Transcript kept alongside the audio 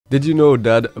Did you know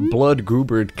that Blood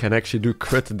Goobert can actually do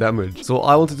crit damage? So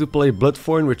I wanted to play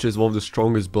bloodthorne, which is one of the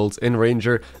strongest builds in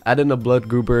Ranger, add in a Blood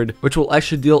Goobert, which will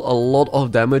actually deal a lot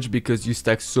of damage because you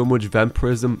stack so much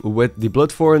vampirism with the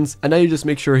bloodthorns, and then you just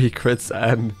make sure he crits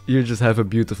and you just have a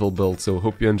beautiful build. So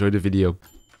hope you enjoyed the video.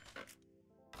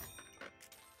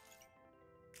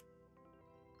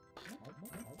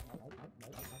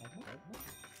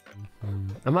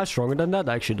 Am I stronger than that?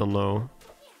 I actually don't know.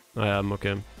 I am,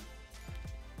 okay.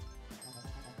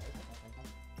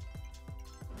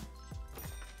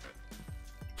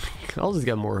 I'll just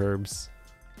get more herbs.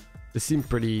 They seem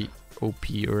pretty OP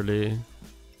early.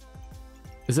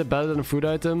 Is it better than a food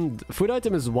item? Food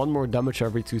item is 1 more damage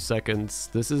every 2 seconds.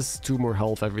 This is 2 more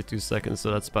health every 2 seconds, so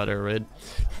that's better, right?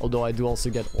 Although I do also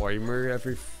get armor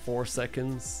every 4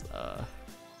 seconds.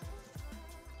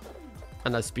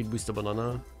 And I speed boost a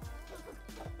banana.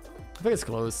 I think it's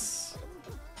close.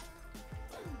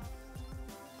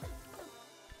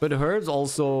 But the herbs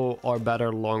also are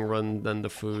better long run than the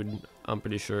food, I'm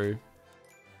pretty sure.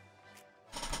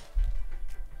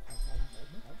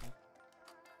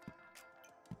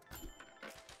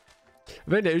 I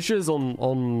think the issue is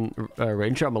on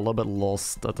Ranger, I'm a little bit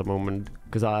lost at the moment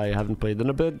because I haven't played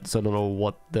in a bit, so I don't know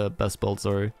what the best builds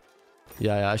are.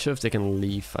 Yeah, I should have taken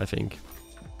Leaf, I think.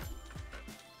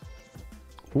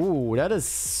 Ooh, that is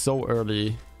so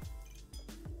early.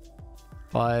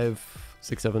 5,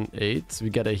 6, 7, 8. We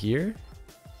get it here.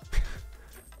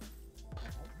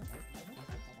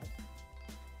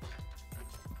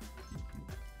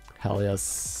 Hell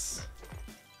yes.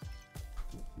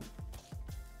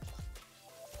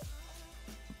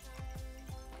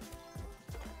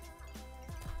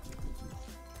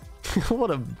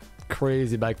 What a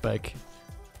crazy backpack.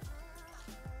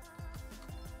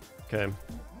 Okay.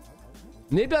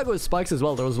 Maybe I go with spikes as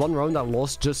well. There was one round I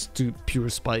lost just to pure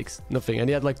spikes. Nothing. And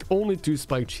he had like only 2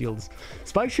 spiked shields.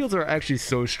 Spike shields are actually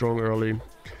so strong early.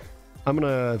 I'm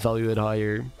gonna value it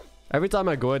higher. Every time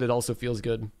I go it also feels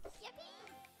good.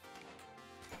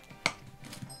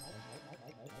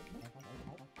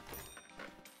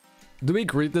 Do we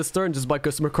greet this turn just by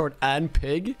customer card and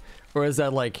pig? Or is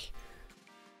that like...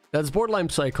 That's borderline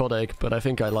psychotic, but I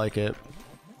think I like it.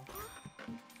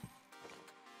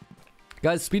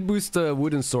 Guys, speed boost the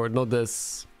wooden sword, not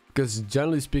this. Because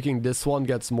generally speaking, this one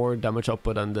gets more damage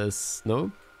output than this.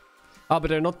 No? Ah, but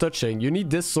they're not touching. You need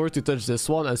this sword to touch this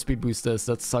one and speed boost this.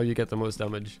 That's how you get the most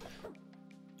damage.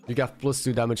 You got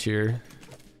 +2 damage here.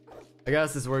 I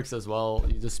guess this works as well.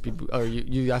 You just speed boost, or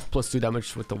you have +2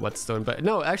 damage with the whetstone. But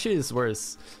no, actually it's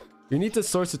worse. You need the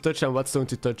sword to touch and whetstone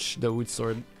to touch the wood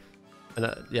sword.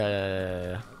 And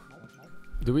yeah.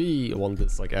 Do we want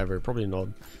this like ever? Probably not.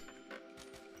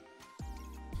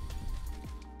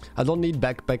 I don't need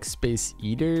backpack space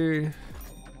either.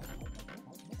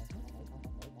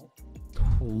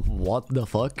 What the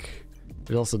fuck?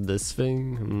 There's also this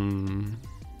thing.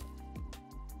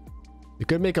 You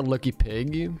could make a lucky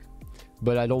pig,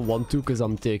 but I don't want to because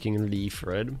I'm taking Leaf,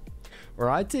 right? Or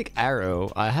I take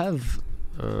arrow. I have...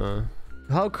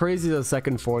 how crazy is the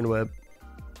second thorn whip?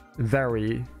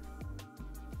 Very.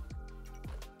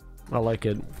 I like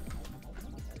it.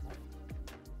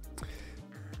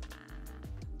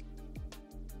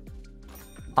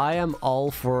 I am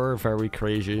all for very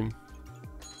crazy.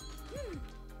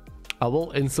 I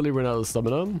will instantly run out of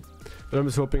stamina, but I'm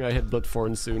just hoping I hit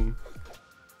bloodthorne soon.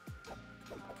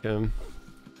 Yeah.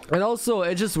 And also,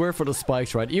 it's just weird for the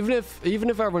spikes, right? Even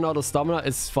if I run out of stamina,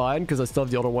 it's fine because I still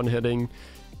have the other one hitting,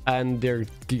 and they're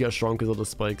giga strong because of the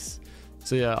spikes.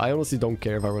 So yeah, I honestly don't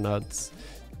care if I run out.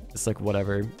 It's like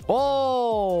whatever.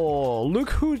 Oh,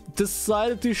 look who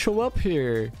decided to show up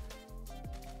here.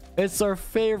 It's our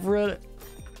favorite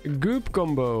Goop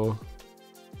combo.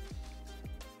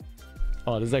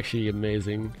 Oh, this is actually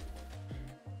amazing.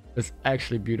 It's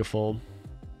actually beautiful.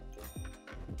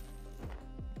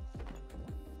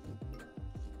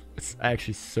 It's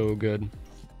actually so good.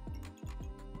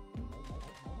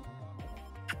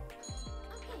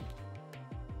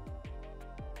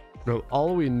 Bro,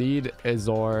 all we need is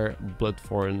our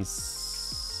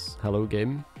bloodthorns. Hello,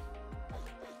 game.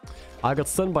 I got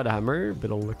stunned by the hammer,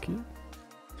 bit unlucky.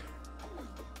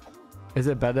 Is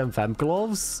it better than Vamp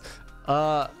Gloves?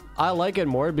 I like it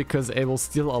more because it will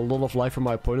steal a lot of life from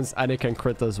my opponents and it can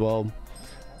crit as well.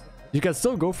 You can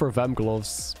still go for Vamp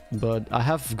Gloves, but I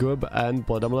have Goobert and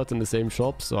Blood Amulet in the same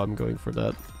shop, so I'm going for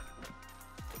that.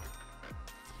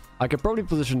 I could probably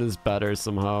position this better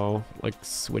somehow, like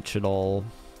switch it all.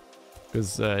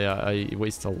 Because, yeah, I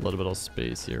waste a little bit of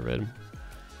space here, right?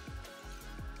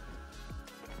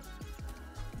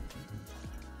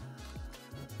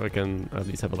 I can at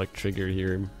least have a like trigger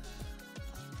here.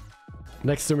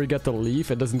 Next time we get the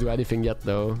leaf, it doesn't do anything yet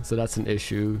though, so that's an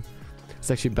issue. It's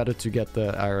actually better to get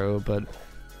the arrow, but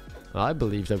I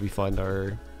believe that we find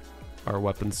our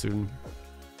weapon soon.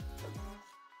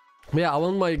 Yeah, I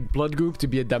want my blood goop to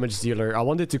be a damage dealer. I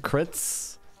want it to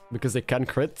crits, because it can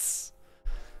crits.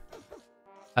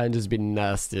 And just be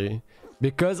nasty.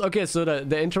 Because, okay, so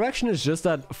the interaction is just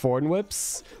that thorn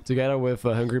whips together with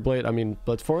Hungry Blade, I mean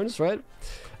bloodthorns, right?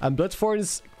 And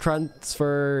bloodthorns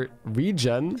transfer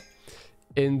regen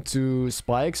into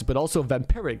spikes, but also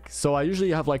vampiric. So I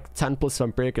usually have like 10 plus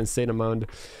vampiric, insane amount.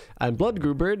 And blood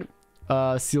Goobert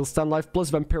steals 10 life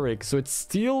plus vampiric. So it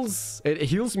steals, it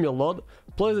heals me a lot,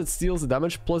 plus it steals the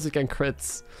damage, plus it can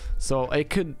crits. So I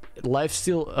could life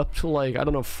steal up to like, I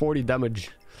don't know, 40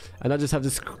 damage. And I just have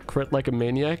this crit like a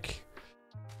maniac.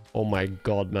 Oh my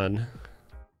god, man.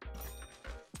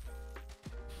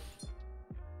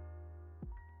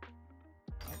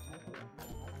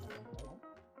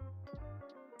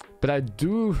 But I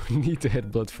do need to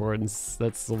hit bloodthorns.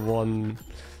 That's the one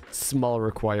small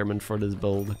requirement for this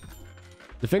build.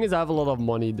 The thing is, I have a lot of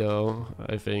money though,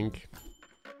 I think.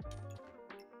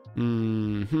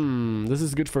 This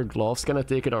is good for gloves. Can I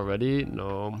take it already?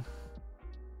 No.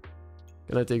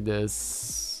 Can I take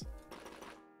this?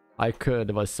 I could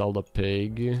if I sell the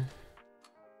pig.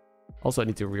 Also, I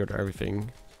need to reorder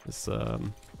everything. This, I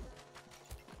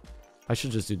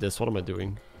should just do this. What am I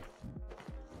doing?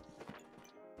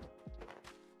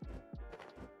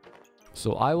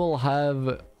 So I will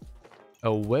have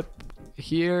a whip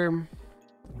here,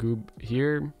 goob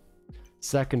here,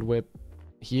 second whip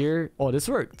here. Oh, this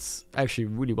works actually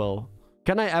really well.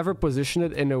 Can I ever position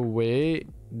it in a way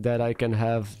that I can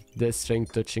have this thing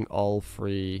touching all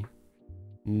three?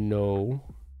 No.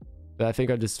 But I think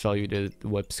I just value the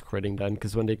whips critting then,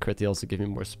 because when they crit, they also give me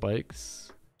more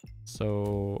spikes.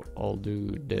 So I'll do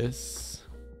this.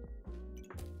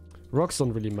 Rocks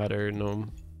don't really matter, no.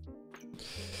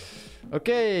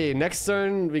 Okay, next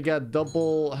turn we got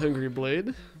double Hungry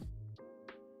Blade.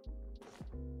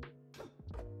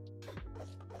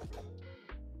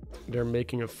 They're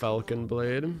making a Falcon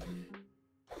Blade.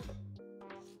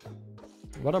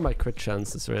 What are my crit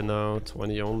chances right now?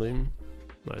 20 only.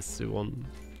 Nice, 2-1.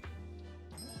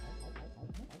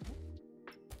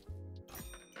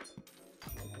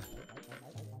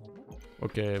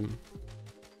 Okay.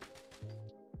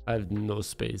 I have no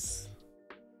space.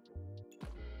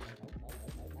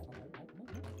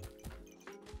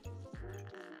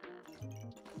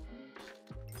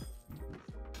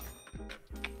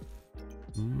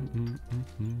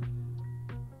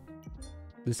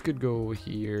 This could go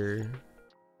here.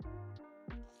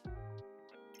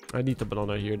 I need the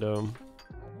banana here though.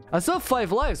 I still have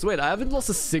 5 lives. Wait, I haven't lost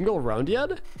a single round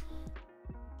yet?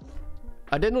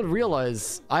 I did not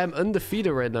realize I am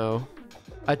undefeated right now.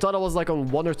 I thought I was like on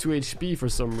 1 or 2 HP for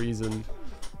some reason.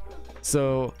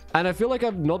 So, and I feel like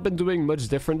I've not been doing much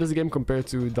different this game compared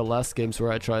to the last games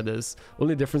where I tried this.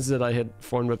 Only difference is that I hit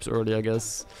thorn whips early, I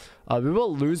guess. We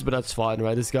will lose, but that's fine,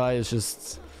 right? This guy is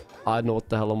just, I don't know what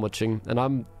the hell I'm watching, and I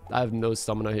have no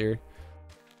stamina here.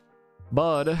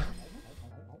 But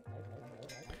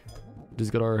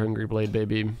just got our Hungry Blade,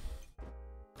 baby.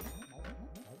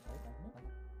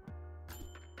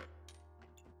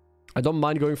 I don't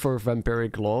mind going for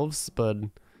vampiric gloves, but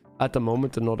at the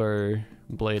moment another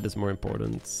blade is more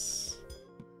important.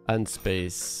 And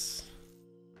space.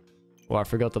 Oh, I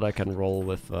forgot that I can roll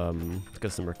with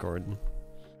custom record.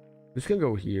 Just gonna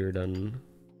go here then.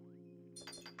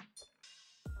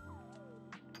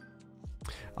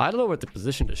 I don't know where to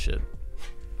position this shit.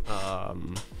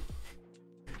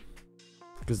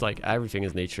 Because like everything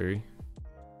is nature.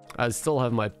 I still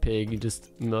have my pig,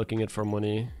 just milking it for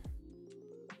money.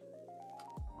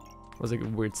 Was like a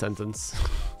weird sentence.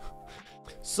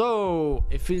 So,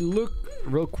 if we look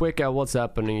real quick at what's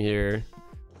happening here.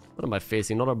 What am I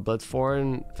facing? Not a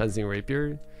bloodthorne, fencing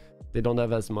rapier. They don't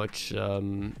have as much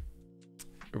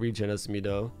regen as me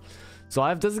though. So I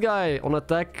have this guy on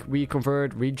attack. We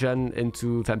convert regen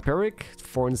into vampiric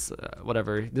thorns,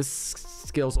 whatever. This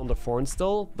scales on the thorn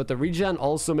still, but the regen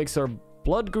also makes our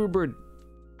blood Goobert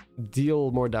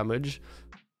deal more damage.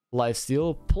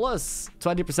 Lifesteal plus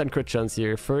 20% crit chance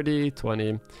here. 30,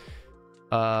 20.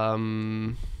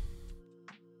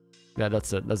 Yeah,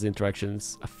 that's it. That's the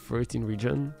interactions. A 13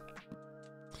 regen.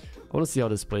 I want to see how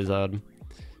this plays out.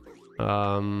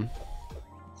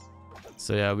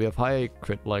 So yeah, we have high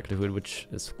crit likelihood, which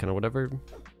is kind of whatever.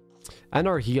 And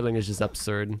our healing is just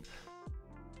absurd.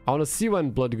 I want to see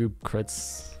when blood goop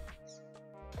crits.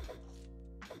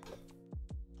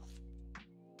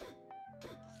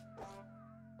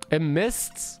 It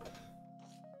missed?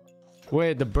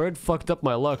 Wait, the bird fucked up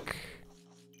my luck.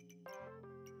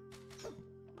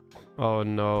 Oh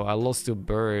no, I lost to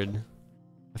bird.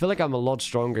 I feel like I'm a lot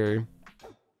stronger.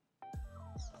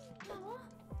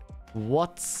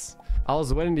 What? I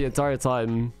was winning the entire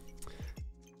time.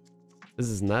 This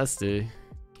is nasty.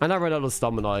 And I ran out of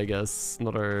stamina, I guess.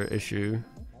 Another issue.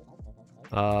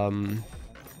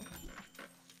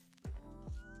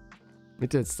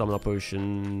 Need to hit stamina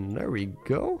potion. There we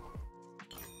go.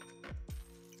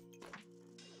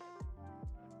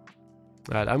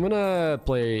 Alright, I'm gonna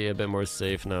play a bit more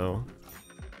safe now.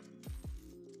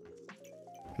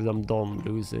 Because I'm done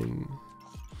losing.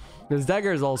 This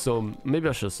dagger is also... Maybe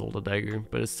I should have sold a dagger,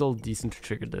 but it's still decent to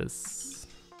trigger this.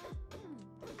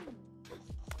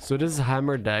 So this is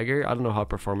hammer dagger. I don't know how I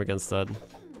perform against that.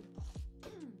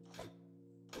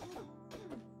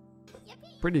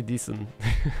 Pretty decent.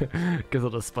 Because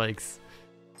of the spikes.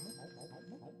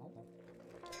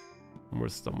 More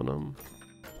stamina.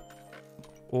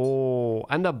 Oh,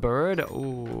 and a bird.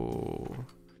 Oh,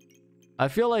 I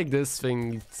feel like this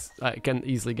thing I can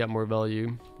easily get more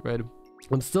value, right?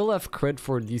 I'm still left crit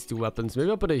for these two weapons. Maybe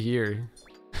I'll put it here.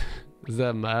 Is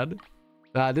that mad?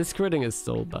 Nah, this critting is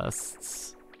still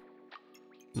best.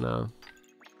 No,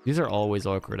 these are always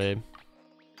awkward, eh?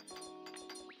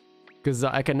 Because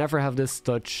I can never have this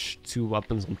touch two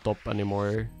weapons on top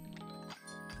anymore.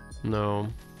 No,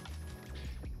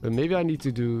 but maybe I need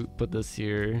to put this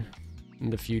here. In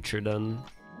the future, then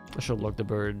I should lock the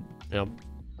bird. Yep.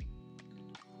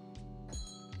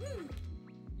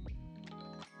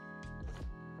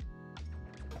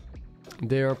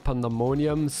 They are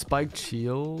pandemonium spiked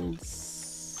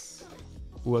shields.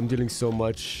 Ooh, I'm dealing so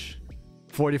much.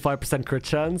 45% crit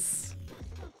chance.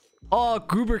 Oh,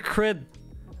 Goobert crit.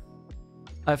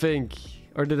 I think,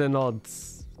 or did it not?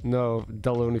 No,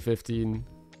 double only 15.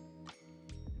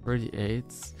 38.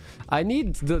 I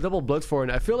need the double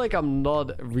bloodthorne. I feel like I'm not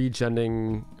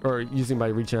regenning or using my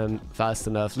regen fast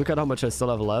enough. Look at how much I still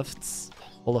have left.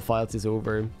 All the files is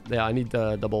over. Yeah, I need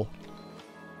the double.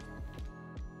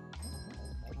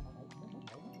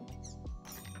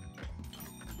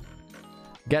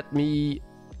 Get me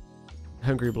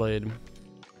Hungry Blade.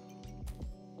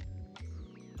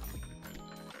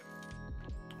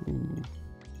 Ooh.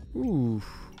 Ooh.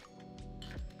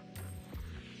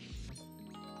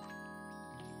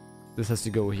 This has to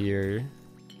go here.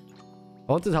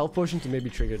 I wanted health potion to maybe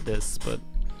trigger this, but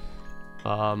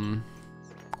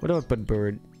what do I put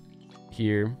bird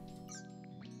here?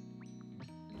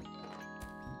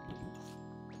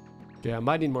 Yeah, I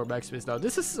might need more backspace now.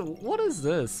 This is... What is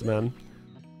this, man?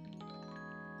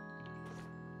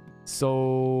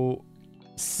 So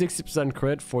 60%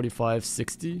 crit, 45,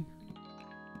 60.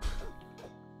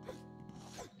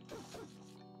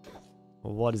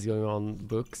 What is going on?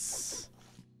 Books.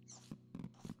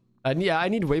 And yeah, I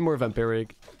need way more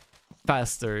vampiric.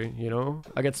 Faster, you know?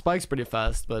 I get spikes pretty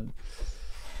fast, but...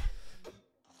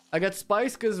 I get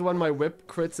spikes because when my whip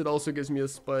crits, it also gives me a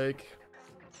spike.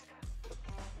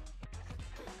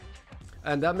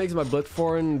 And that makes my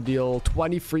bloodthorne deal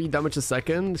 23 damage a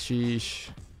second. Sheesh.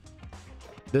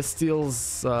 This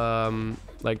deals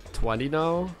like 20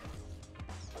 now.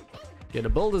 Yeah, the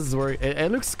build is working.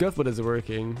 It looks good, but it's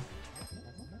working.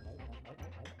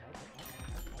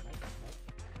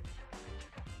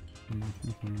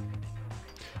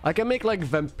 I can make like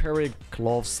vampiric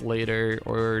gloves later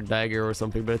or dagger or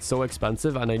something, but it's so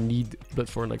expensive and I need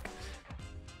bloodthorne like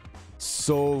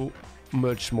so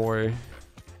much more.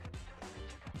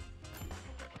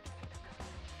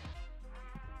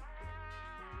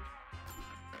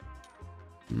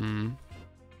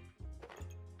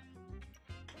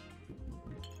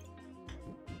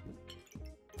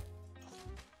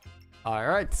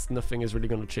 Alright, nothing is really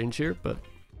gonna change here, but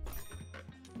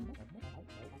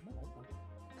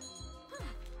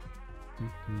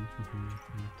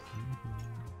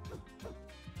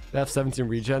they have 17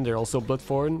 regen. They're also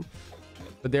bloodthorne,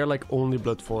 but they're like only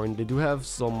bloodthorne. They do have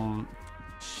some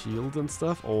shield and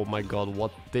stuff. Oh my god,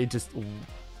 what? They just...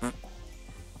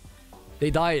 They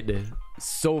died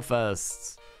so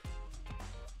fast.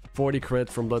 40 crit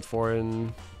from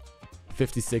bloodthorne.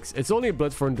 56. It's only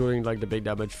bloodthorne doing like the big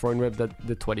damage. Thorn whip that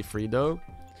did 23 though.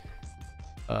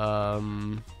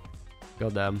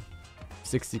 Goddamn.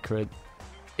 60 crit.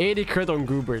 80 crit on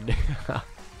Goobert.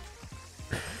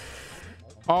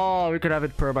 Oh, we could have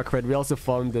it perma crit. We also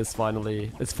found this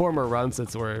finally. It's 4 more rounds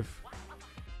it's worth.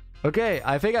 Okay,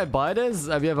 I think I buy this.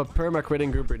 We have a perma crit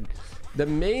in Goobert. The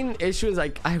main issue is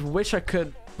like, I wish I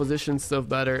could position stuff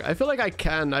better. I feel like I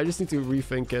can. I just need to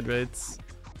rethink it, right?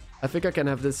 I think I can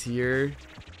have this here.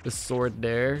 The sword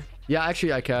there. Yeah,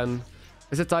 actually I can.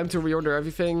 Is it time to reorder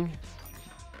everything?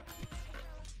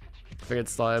 I think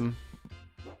it's time.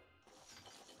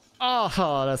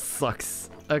 Oh, that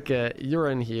sucks. Okay, you're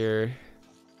in here,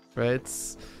 right?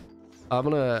 I'm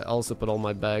gonna also put all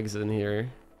my bags in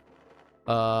here.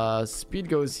 Speed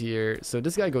goes here. So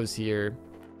this guy goes here,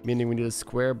 meaning we need a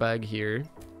square bag here.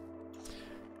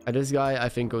 And this guy, I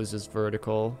think, goes just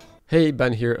vertical. Hey,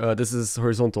 Ben here. This is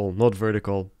horizontal, not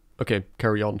vertical. Okay,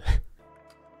 carry on.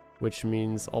 Which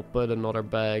means I'll put another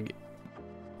bag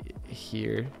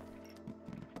here.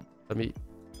 Let me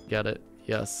get it.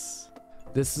 Yes.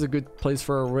 This is a good place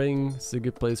for a ring. It's a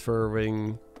good place for a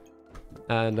ring.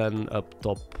 And then up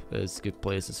top is good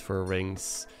places for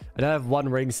rings. And I have one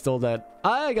ring still that...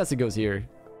 I guess it goes here.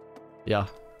 Yeah.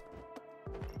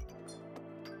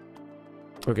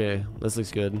 Okay, this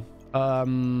looks good.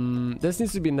 This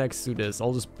needs to be next to this.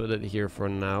 I'll just put it here for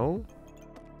now.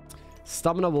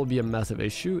 Stamina will be a massive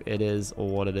issue. It is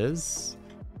what it is.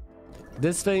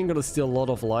 This thing gonna steal a lot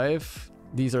of life.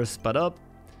 These are sped up.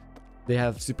 They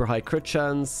have super high crit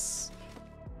chance.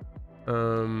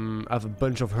 I have a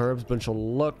bunch of herbs, bunch of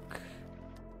luck.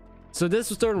 So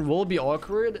this turn will be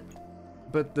awkward,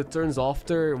 but the turns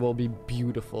after will be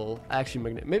beautiful.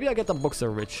 Actually, maybe I get the box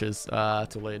of riches.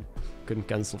 Too late. Couldn't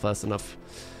cancel fast enough.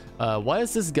 Why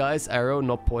is this guy's arrow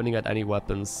not pointing at any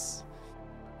weapons?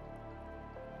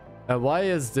 Why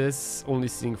is this only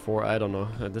seeing 4? I don't know.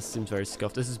 This seems very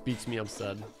scuffed. This just beats me. I'm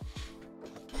sad.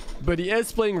 But he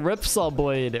is playing Ripsaw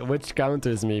Blade, which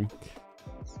counters me.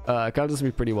 Counters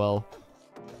me pretty well.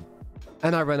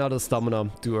 And I ran out of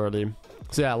stamina too early.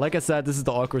 So yeah, like I said, this is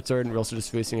the awkward turn. We're also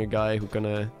just facing a guy who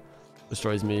kinda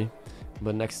destroys me.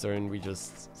 But next turn, we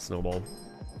just snowball.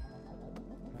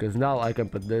 Because now I can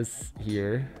put this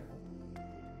here.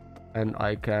 And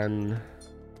I can...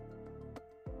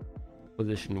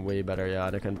 position way better. Yeah,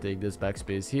 I can take this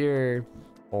backspace here.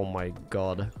 Oh my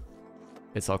god.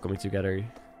 It's all coming together.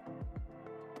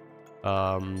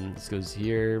 This goes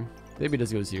here. Maybe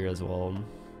this goes here as well.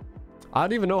 I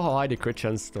don't even know how high the crit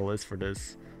chance still is for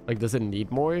this. Like, does it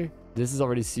need more? This is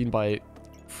already seen by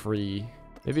 3.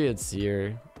 Maybe it's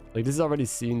here. Like, this is already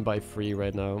seen by 3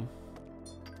 right now.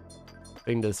 I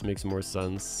think this makes more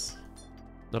sense.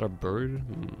 Not a bird?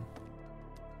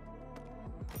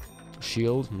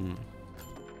 Shield?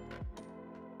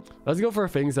 Let's go for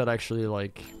things that actually,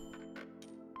 like,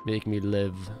 make me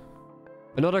live.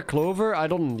 Another clover? I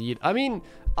don't need... I mean,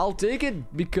 I'll take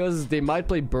it because they might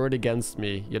play bird against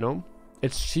me, you know?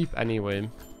 It's cheap anyway.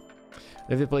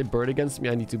 If they play bird against me,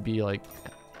 I need to be, like,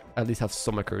 at least have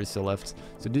some accuracy left.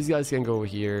 So these guys can go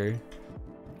here.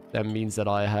 That means that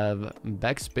I have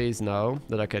backspace now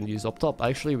that I can use up top.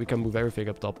 Actually, we can move everything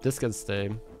up top. This can stay.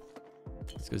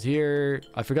 This goes here.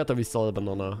 I forgot that we still have a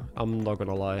banana. I'm not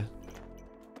gonna lie.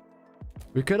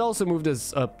 We could also move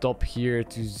this up top here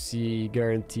to see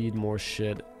guaranteed more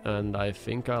shit. And I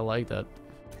think I like that.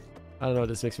 I don't know,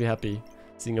 this makes me happy.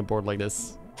 Seeing a board like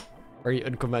this. Very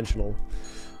unconventional.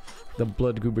 The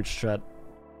blood Goobert strat.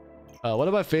 What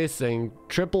am I facing?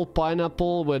 Triple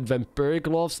pineapple with vampiric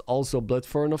gloves. Also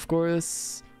bloodthorne, of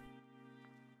course.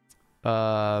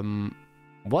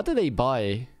 What did they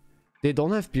buy? They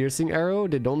don't have piercing arrow.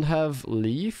 They don't have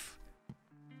leaf.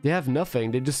 They have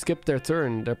nothing. They just skipped their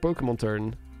turn. Their Pokemon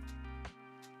turn.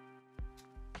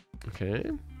 Okay.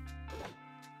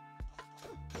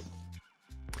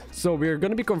 So we're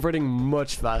gonna be converting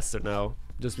much faster now.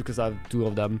 Just because I have 2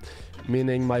 of them.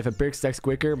 Meaning my vampiric stacks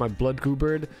quicker. My blood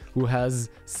Goobert, who has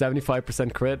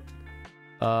 75% crit,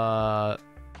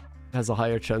 has a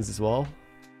higher chance as well.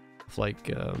 Of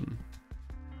like,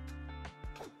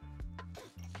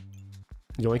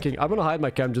 yoinking. I'm gonna hide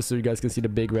my cam just so you guys can see the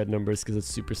big red numbers because it's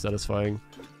super satisfying.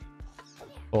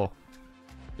 Oh,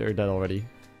 they're dead already.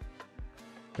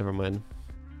 Never mind.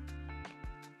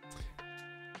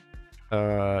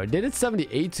 They did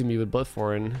 78 to me with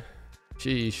bloodthorne.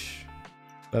 Sheesh.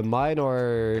 But mine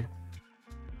are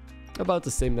about the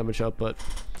same damage output.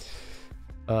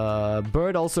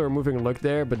 Bird also removing luck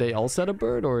there, but they also had a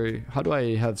bird, or how do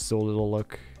I have so little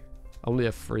luck? I only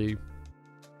have 3.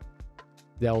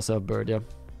 They also have bird, yeah.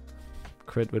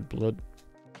 Crit with blood.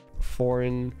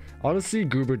 Foreign. Honestly,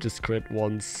 Goobert just crit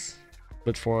once.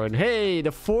 With foreign. Hey,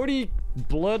 the 40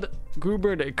 blood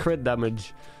Goobert crit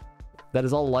damage. That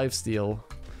is all lifesteal.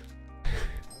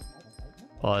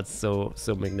 Oh, it's so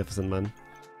magnificent, man.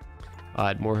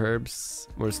 Alright, more herbs,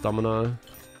 more stamina,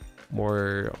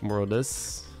 more of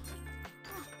this.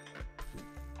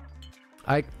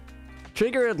 I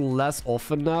trigger it less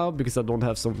often now because I don't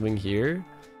have something here.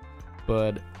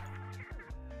 But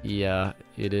yeah,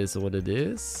 it is what it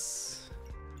is.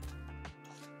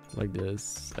 Like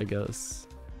this, I guess.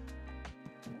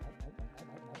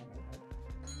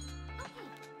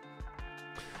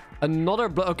 Another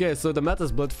blood. Okay, so the meta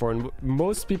is bloodthorne.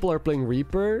 Most people are playing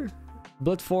Reaper,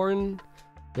 bloodthorne.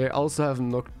 They also have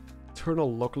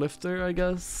nocturnal locklifter, I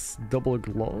guess. Double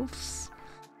gloves.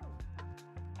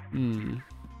 They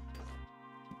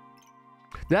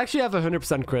actually have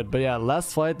 100% crit, but yeah,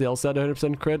 last fight they also had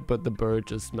 100% crit, but the bird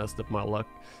just messed up my luck.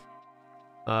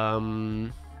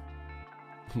 19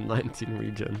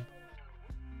 regen.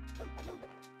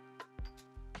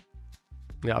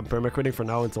 Yeah, I'm perma-critting for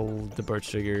now until the bird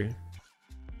trigger.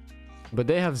 But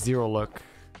they have 0 luck.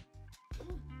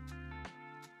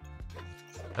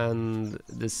 And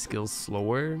this skill's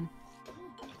slower.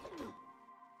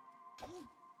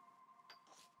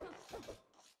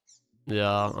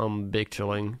 Yeah, I'm big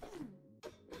chilling.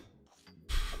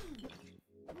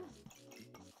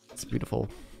 It's beautiful.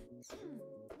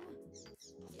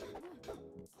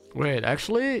 Wait,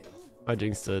 actually? I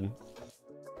jinxed it.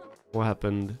 What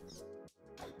happened?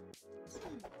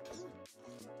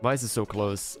 Why is it so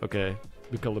close? Okay,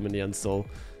 we killed him in the end still.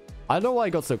 I don't know why I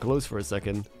got so close for a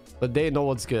second, but they know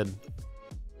what's good.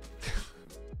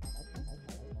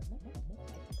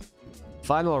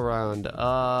 Final round.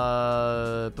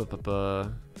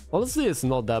 Honestly, it's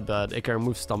not that bad. I can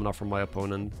remove stamina from my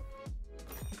opponent.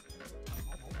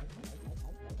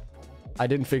 I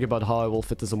didn't think about how I will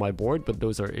fit this on my board, but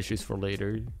those are issues for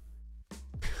later.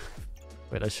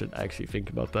 Wait, I should actually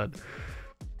think about that.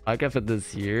 I can fit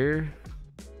this here.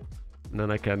 And then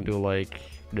I can do like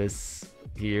this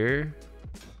here.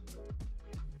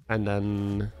 And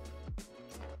then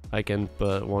I can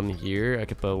put one here. I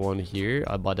can put one here.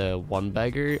 I bought a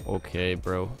 1-bagger. Okay,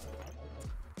 bro.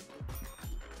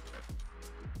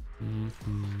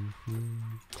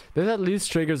 This at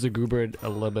least triggers the Goobert a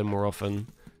little bit more often.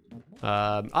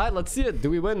 Alright, let's see it. Do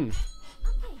we win?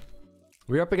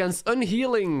 We're up against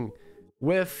Unhealing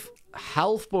with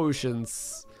health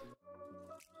potions.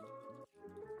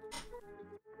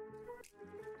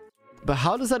 But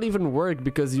how does that even work?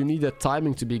 Because you need that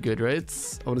timing to be good,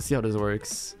 right? I want to see how this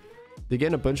works. They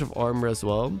gain a bunch of armor as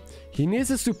well. He needs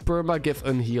a Superma give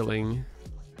Unhealing.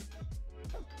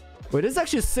 Wait, this is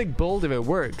actually a sick build if it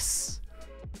works.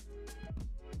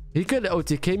 He could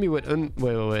OTK me with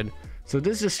wait. So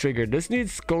this just triggered. This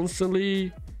needs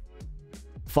constantly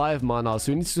 5 mana.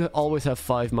 So he needs to always have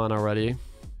 5 mana ready.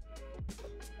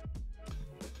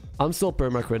 I'm still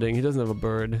perma-critting. He doesn't have a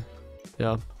bird.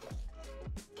 Yeah.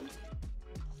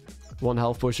 1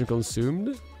 health potion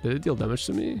consumed. Did it deal damage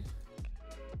to me?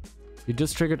 He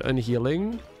just triggered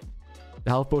Unhealing.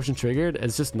 The health potion triggered.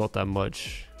 It's just not that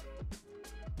much.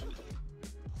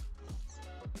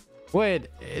 Wait,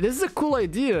 this is a cool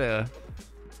idea.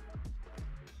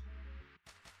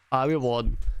 We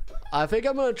won. I think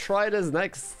I'm gonna try this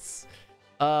next.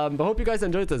 But hope you guys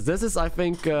enjoyed this. This is, I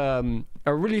think, a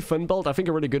really fun build. I think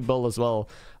a really good build as well.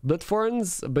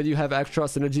 Bloodthorns, but you have extra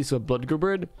synergies with Blood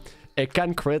Goobert. It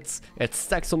can crit. It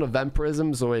stacks on the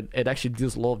vampirism, so it actually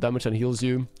deals a lot of damage and heals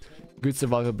you. Good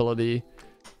survivability.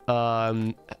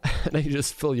 And then you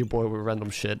just fill your board with random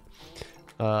shit.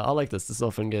 I like this. This is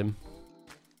a fun game.